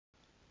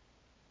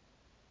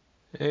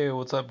Hey,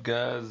 what's up,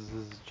 guys? This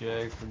is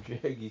Jag from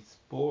Jaggy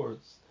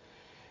Sports.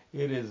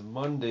 It is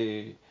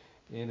Monday,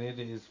 and it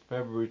is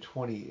February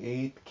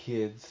 28th,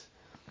 kids.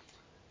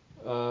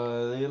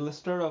 Let's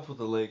start off with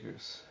the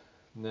Lakers.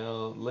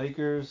 Now,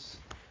 Lakers,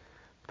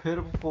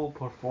 pitiful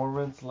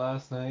performance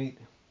last night.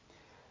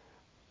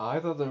 I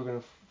thought they were going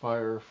to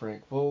fire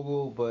Frank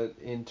Vogel, but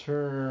in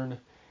turn,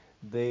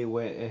 they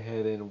went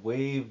ahead and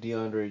waived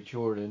DeAndre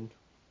Jordan,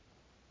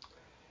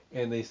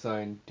 and they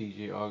signed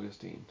DJ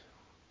Augustine.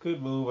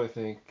 Good move, I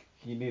think.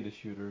 You need a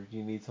shooter.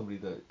 You need somebody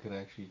that can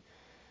actually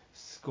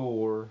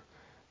score,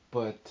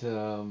 but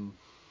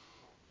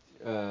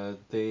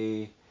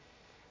they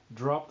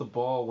dropped the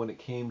ball when it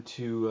came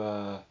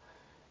to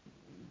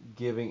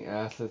giving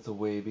assets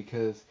away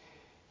because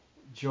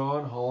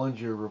John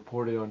Hollinger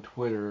reported on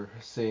Twitter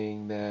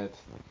saying that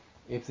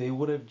if they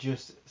would have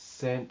just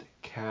sent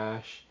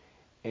cash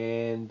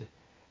and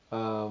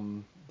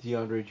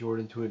DeAndre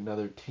Jordan to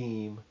another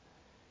team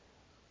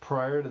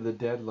prior to the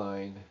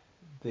deadline,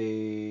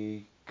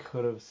 they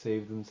could have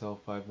saved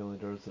themselves $5 million,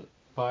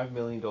 $5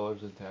 million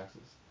in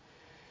taxes.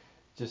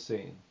 Just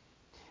saying.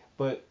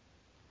 But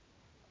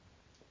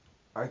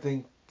I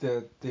think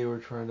that they were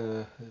trying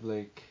to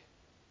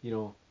you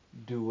know,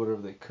 do whatever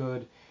they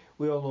could.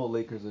 We all know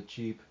Lakers are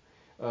cheap.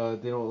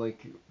 They don't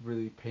like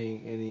really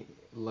paying any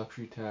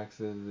luxury tax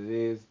as it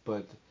is,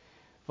 but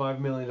 $5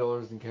 million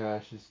in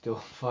cash is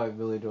still $5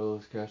 million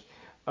cash.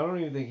 I don't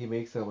even think he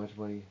makes that much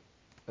money,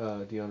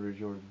 DeAndre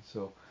Jordan.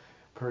 So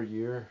per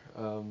year.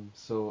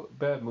 So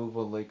bad move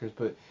on Lakers,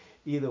 but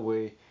either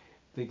way,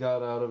 they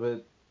got out of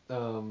it.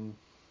 I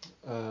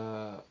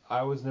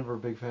was never a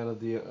big fan of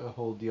the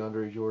whole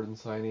DeAndre Jordan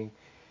signing.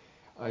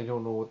 I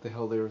don't know what the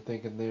hell they were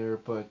thinking there,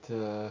 but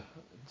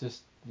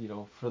just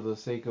for the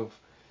sake of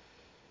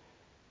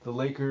the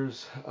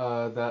Lakers,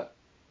 that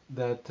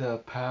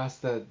pass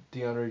that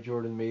DeAndre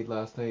Jordan made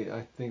last night,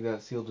 I think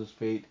that sealed his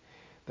fate.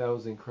 That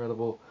was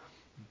incredible.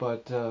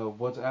 But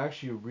what's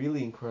actually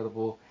really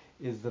incredible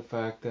is the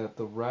fact that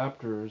the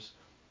Raptors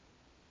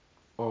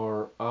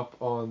are up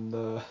on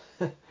the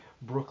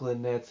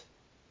Brooklyn Nets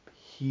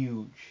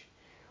huge.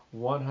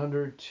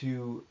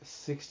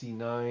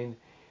 100-69.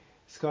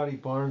 Scotty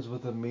Barnes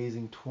with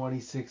amazing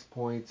 26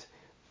 points,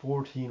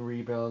 14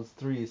 rebounds,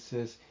 3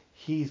 assists.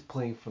 He's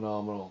playing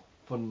phenomenal.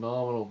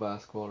 Phenomenal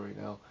basketball right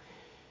now.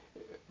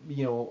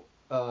 You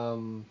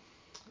know,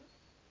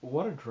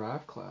 what a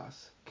draft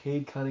class.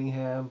 Cade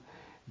Cunningham,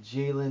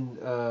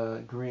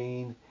 Jalen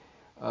Green,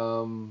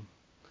 um,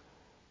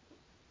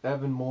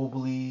 Evan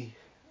Mobley,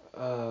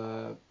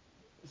 uh,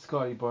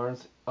 Scotty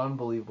Barnes.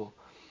 Unbelievable.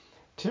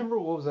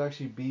 Timberwolves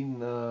actually beating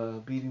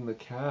the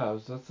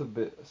Cavs. That's a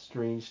bit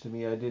strange to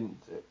me. I didn't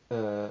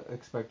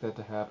expect that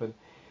to happen.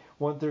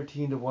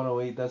 113 to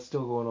 108. That's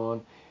still going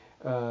on.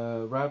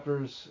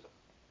 Raptors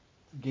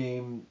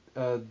game.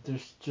 They're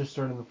just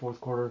starting the fourth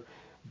quarter.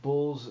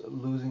 Bulls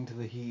losing to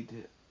the Heat.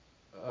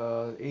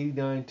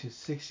 89 to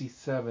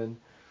 67.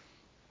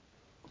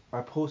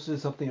 I posted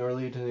something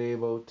earlier today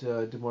about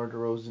DeMar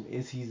DeRozan.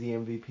 Is he the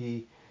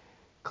MVP?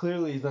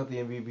 Clearly, he's not the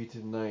MVP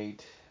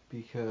tonight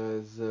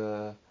because.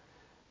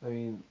 I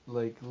mean,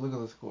 look at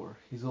the score.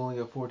 He's only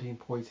got 14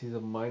 points. He's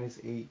a minus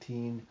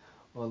 18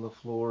 on the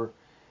floor.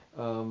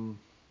 Um,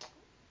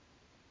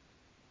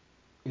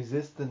 is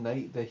this the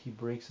night that he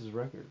breaks his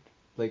record?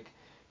 Like,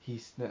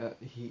 his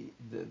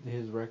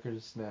record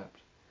is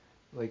snapped.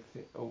 What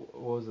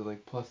was it,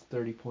 like plus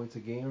 30 points a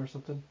game or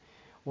something?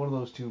 One of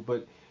those two.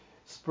 But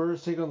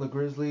Spurs take on the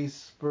Grizzlies.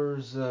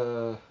 Spurs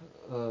down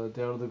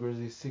to the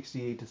Grizzlies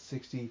 68 to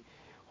 60.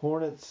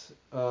 Hornets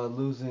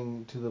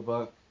losing to the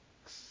Bucks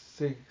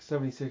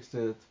 76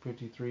 to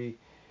 53.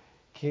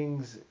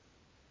 Kings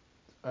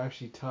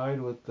actually tied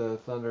with the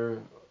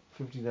Thunder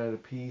 59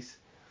 apiece.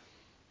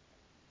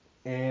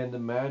 And the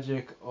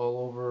Magic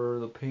all over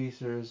the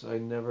Pacers. I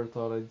never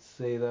thought I'd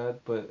say that,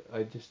 but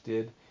I just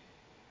did.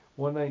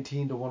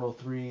 119 to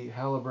 103.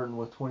 Halliburton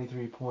with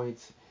 23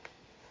 points.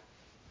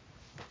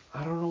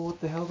 I don't know what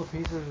the hell the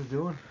Pacers are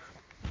doing.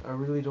 I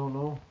really don't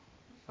know.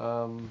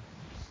 Um,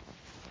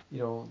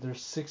 they're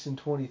 6 and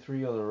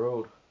 23 on the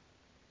road.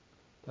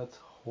 That's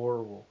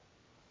horrible.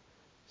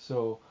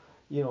 So,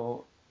 you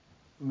know,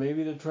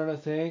 maybe they're trying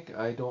to tank.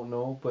 I don't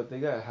know, but they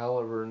got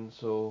Halliburton,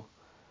 so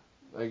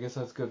I guess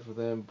that's good for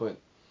them. But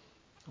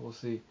we'll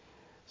see.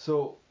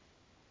 So,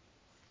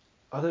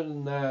 other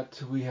than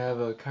that, we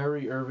have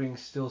Kyrie Irving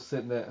still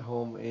sitting at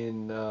home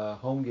in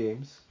home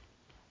games,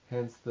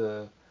 hence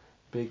the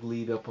big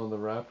lead up on the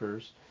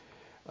Raptors.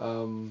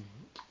 Um,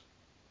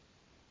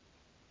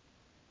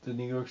 the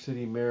New York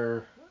City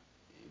mayor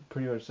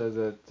pretty much says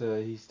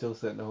that he's still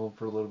sitting at home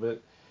for a little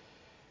bit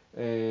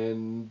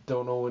and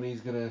don't know when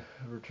he's gonna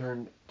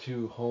return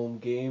to home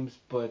games,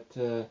 but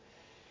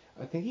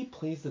I think he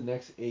plays the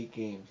next 8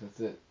 games. That's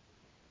it.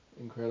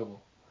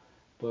 Incredible.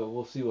 But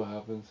we'll see what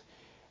happens.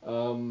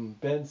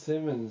 Ben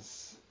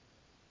Simmons,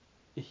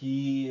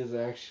 he is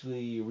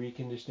actually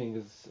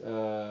reconditioning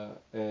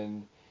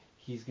and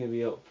he's gonna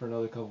be out for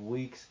another couple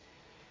weeks.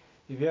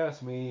 If you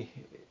ask me,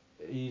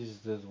 he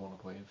just doesn't want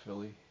to play in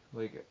Philly.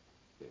 Like,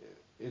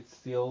 it's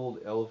the old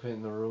elephant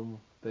in the room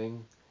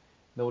thing.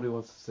 Nobody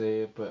wants to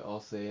say it, but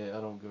I'll say it.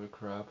 I don't give a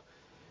crap.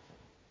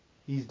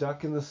 He's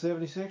ducking the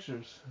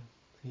 76ers.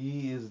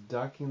 He is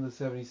ducking the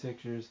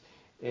 76ers,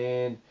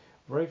 and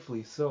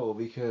rightfully so,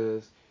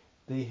 because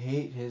they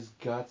hate his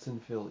guts in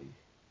Philly.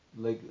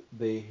 Like,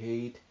 they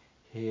hate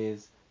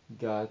his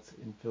guts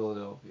in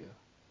Philadelphia.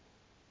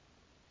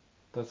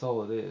 That's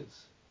all it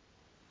is.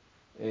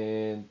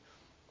 And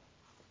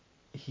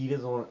he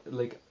doesn't want,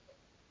 like,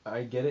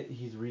 I get it,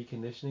 he's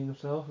reconditioning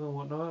himself and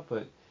whatnot,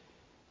 but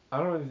I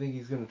don't even think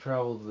he's going to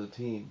travel to the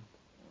team,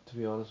 to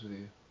be honest with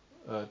you,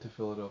 to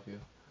Philadelphia.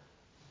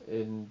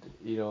 And,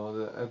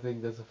 I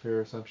think that's a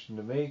fair assumption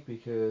to make,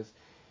 because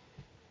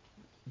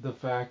the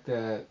fact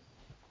that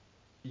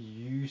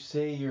you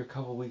say you're a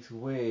couple weeks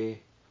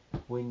away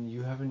when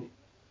you haven't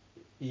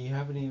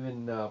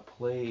even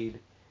played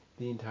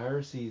the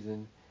entire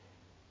season,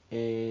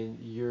 and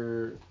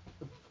you're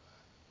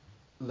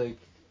like,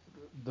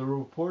 the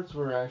reports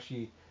were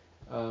actually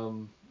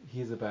he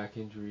has a back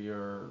injury,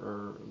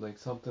 or like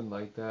something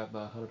like that,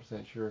 not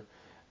 100% sure,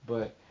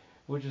 but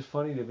which is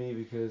funny to me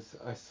because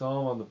I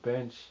saw him on the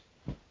bench,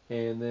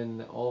 and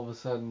then all of a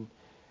sudden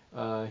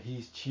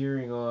he's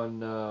cheering on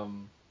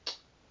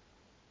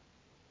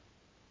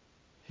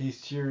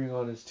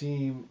his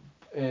team,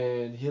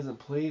 and he hasn't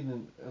played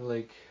in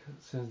like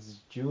since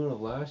June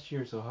of last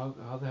year. So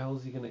how the hell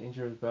is he going to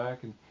injure his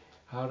back, and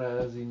how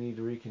does he need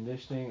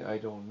reconditioning? I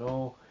don't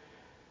know,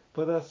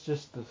 but that's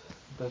just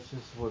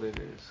what it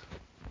is.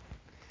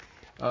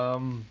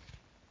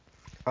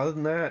 Other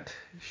than that,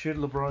 should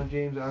LeBron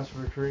James ask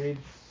for a trade?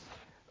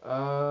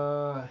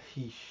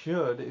 He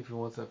should if he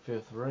wants that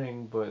fifth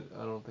ring, but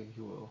I don't think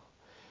he will.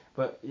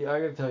 But yeah, I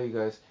gotta tell you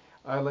guys,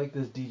 I like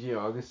this DJ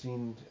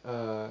Augustine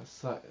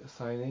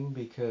signing,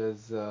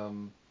 because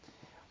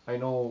I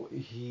know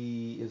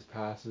he is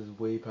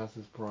way past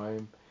his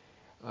prime.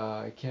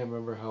 I can't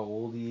remember how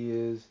old he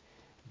is,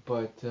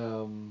 but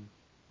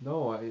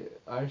no,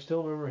 I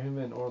still remember him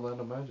in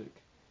Orlando Magic.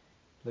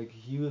 Like,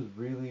 he was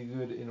really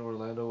good in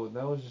Orlando, and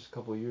that was just a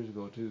couple of years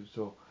ago too.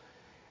 So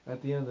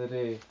at the end of the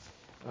day,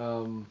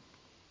 um,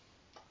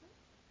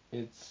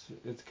 it's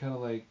kind of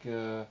like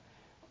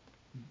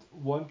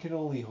one can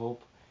only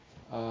hope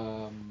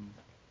um,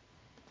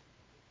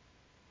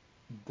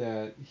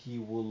 that he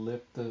will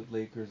lift the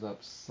Lakers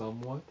up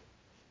somewhat.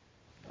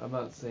 I'm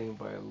not saying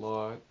by a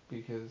lot,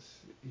 because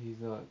he's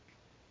not.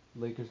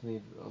 Lakers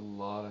need a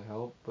lot of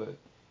help, but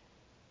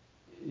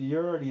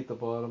you're already at the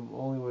bottom.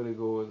 Only way to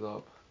go is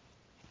up.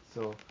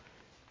 So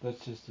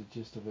that's just the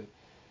gist of it.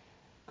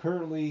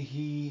 Currently,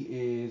 he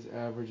is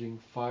averaging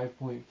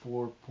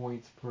 5.4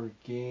 points per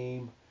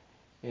game,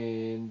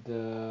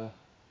 and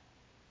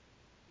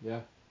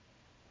yeah,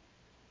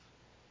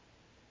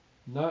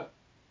 not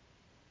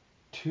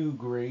too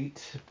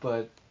great,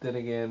 but then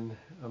again,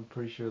 I'm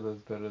pretty sure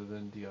that's better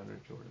than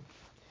DeAndre Jordan.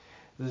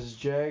 This is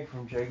Jag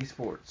from Jaggy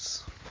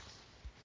Sports.